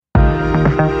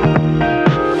Hygge.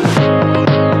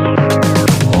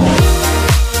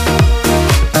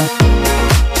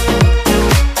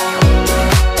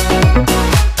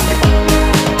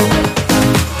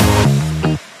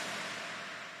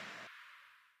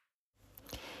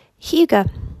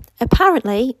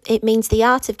 Apparently, it means the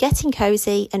art of getting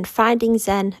cosy and finding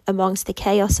zen amongst the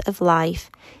chaos of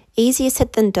life. Easier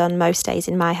said than done most days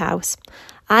in my house.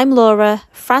 I'm Laura,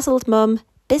 frazzled mum,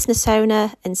 business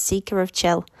owner and seeker of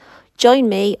chill. Join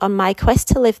me on my quest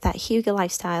to live that Hygge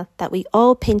lifestyle that we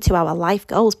all pin to our life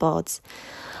goals boards.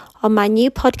 On my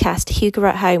new podcast, Hygge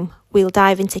at Home, we'll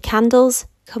dive into candles,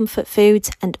 comfort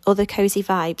foods and other cosy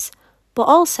vibes, but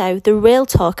also the real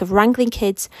talk of wrangling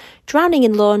kids, drowning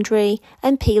in laundry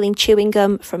and peeling chewing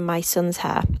gum from my son's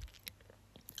hair.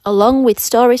 Along with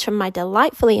stories from my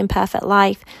delightfully imperfect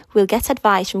life, we'll get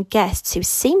advice from guests who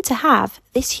seem to have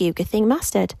this Hygge thing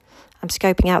mastered. I'm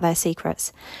scoping out their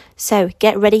secrets. So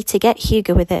get ready to get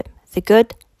Hygge with it. The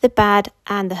good, the bad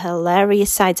and the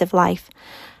hilarious sides of life.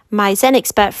 My Zen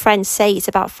expert friends say it's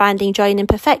about finding joy in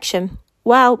imperfection.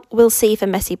 Well, we'll see if a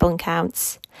messy bun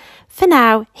counts. For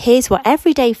now, here's what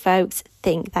everyday folks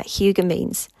think that Hygge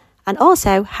means, and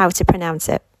also how to pronounce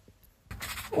it.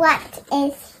 What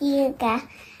is Hygge?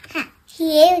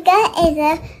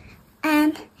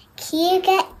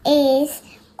 Hygge is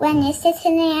when you're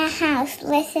sitting in your house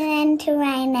listening to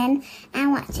raining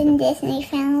and watching Disney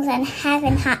films and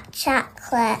having hot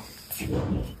chocolate.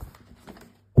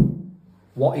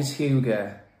 What is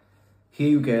Hygge?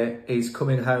 Hygge is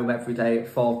coming home every day at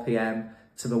 4 p.m.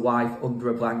 to the wife under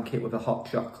a blanket with a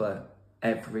hot chocolate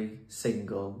every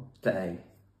single day.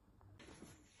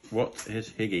 What is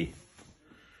Hygge?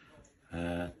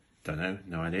 Don't know,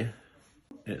 no idea.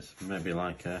 It's maybe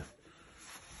like a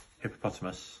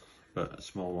hippopotamus, but a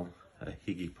small one, a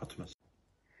hyggepotamus.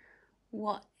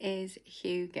 What is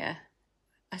Hygge?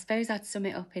 I suppose I'd sum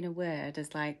it up in a word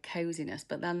as like cosiness,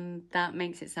 but then that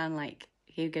makes it sound like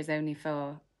Hygge's only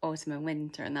for autumn and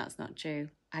winter, and that's not true.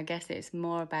 I guess it's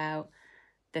more about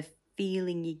the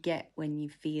feeling you get when you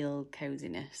feel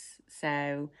coziness.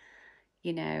 So,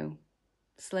 you know,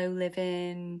 slow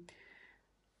living,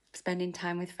 spending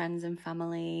time with friends and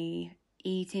family,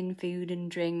 eating food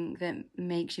and drink that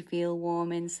makes you feel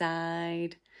warm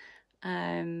inside.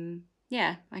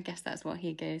 Yeah, I guess that's what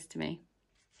Hygge is to me.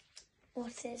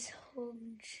 What is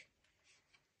Hygge?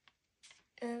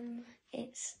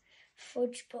 It's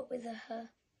fudge but with a H.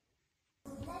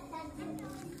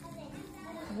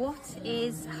 What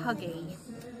is Hygge?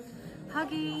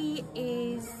 Hygge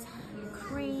is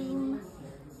cream,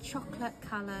 chocolate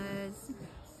colours,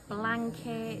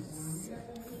 blankets,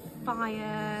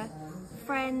 fire,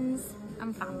 friends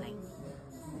and family.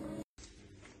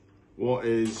 What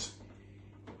is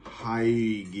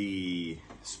Hygge?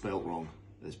 Spelt wrong,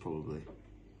 it's probably.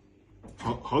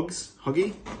 Hugs?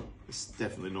 Huggy? It's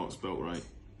definitely not spelt right.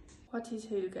 What is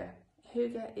Hygge?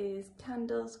 Hygge is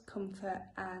candles, comfort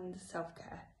and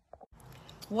self-care.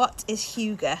 What is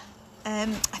Hygge? I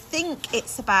think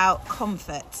it's about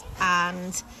comfort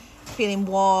and feeling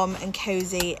warm and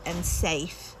cosy and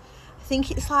safe. I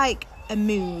think it's like a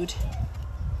mood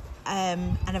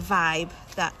and a vibe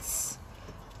that's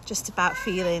just about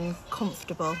feeling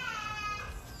comfortable.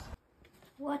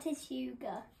 What is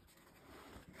Hygge?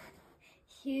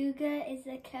 Hygge is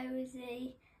a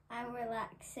cosy and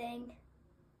relaxing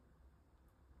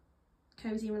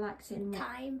Cosy, relaxing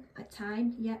time. A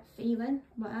time, yeah, feeling.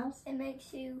 What else? It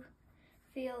makes you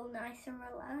feel nice and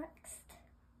relaxed,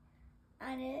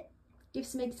 and it Give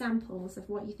some examples of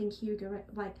what you think Hygge,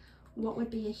 like what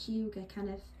would be a Hygge kind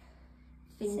of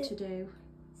thing to do?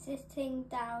 Sitting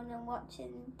down and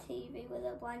watching TV with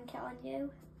a blanket on you.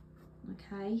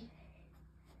 Okay.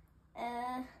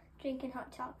 Drinking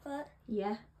hot chocolate.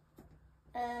 Yeah.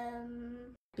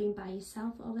 Being by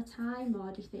yourself all the time,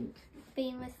 or do you think?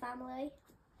 Being with family.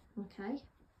 Okay.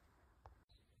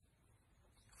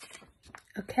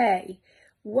 Okay,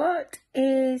 what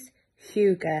is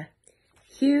Hygge?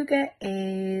 Hygge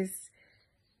is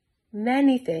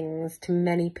many things to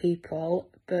many people,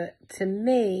 but to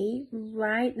me,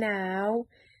 right now,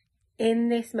 in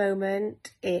this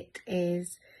moment, it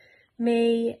is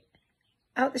me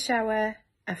out the shower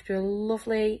after a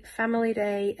lovely family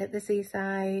day at the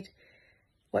seaside,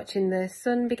 watching the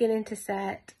sun beginning to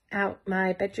set out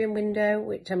my bedroom window,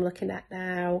 which I'm looking at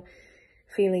now,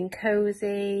 feeling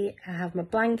cosy. I have my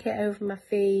blanket over my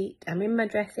feet, I'm in my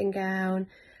dressing gown,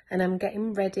 and I'm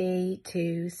getting ready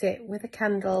to sit with a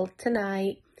candle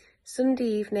tonight, Sunday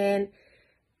evening,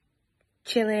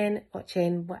 chilling,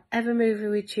 watching whatever movie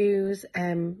we choose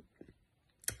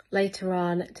later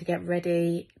on to get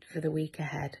ready for the week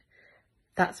ahead.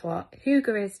 That's what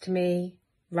Hygge is to me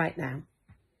right now.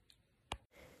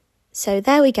 So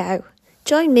there we go.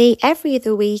 Join me every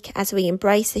other week as we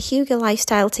embrace the Hygge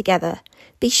lifestyle together.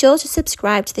 Be sure to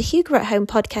subscribe to the Hygge at Home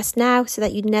podcast now so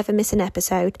that you never miss an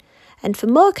episode. And for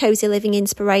more cosy living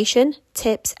inspiration,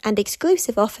 tips and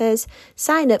exclusive offers,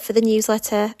 sign up for the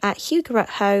newsletter at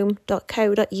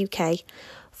hyggeathome.co.uk.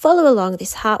 Follow along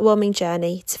this heartwarming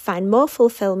journey to find more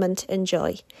fulfilment and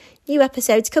joy. New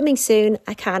episodes coming soon.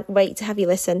 I can't wait to have you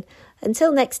listen.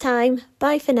 Until next time,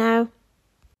 bye for now.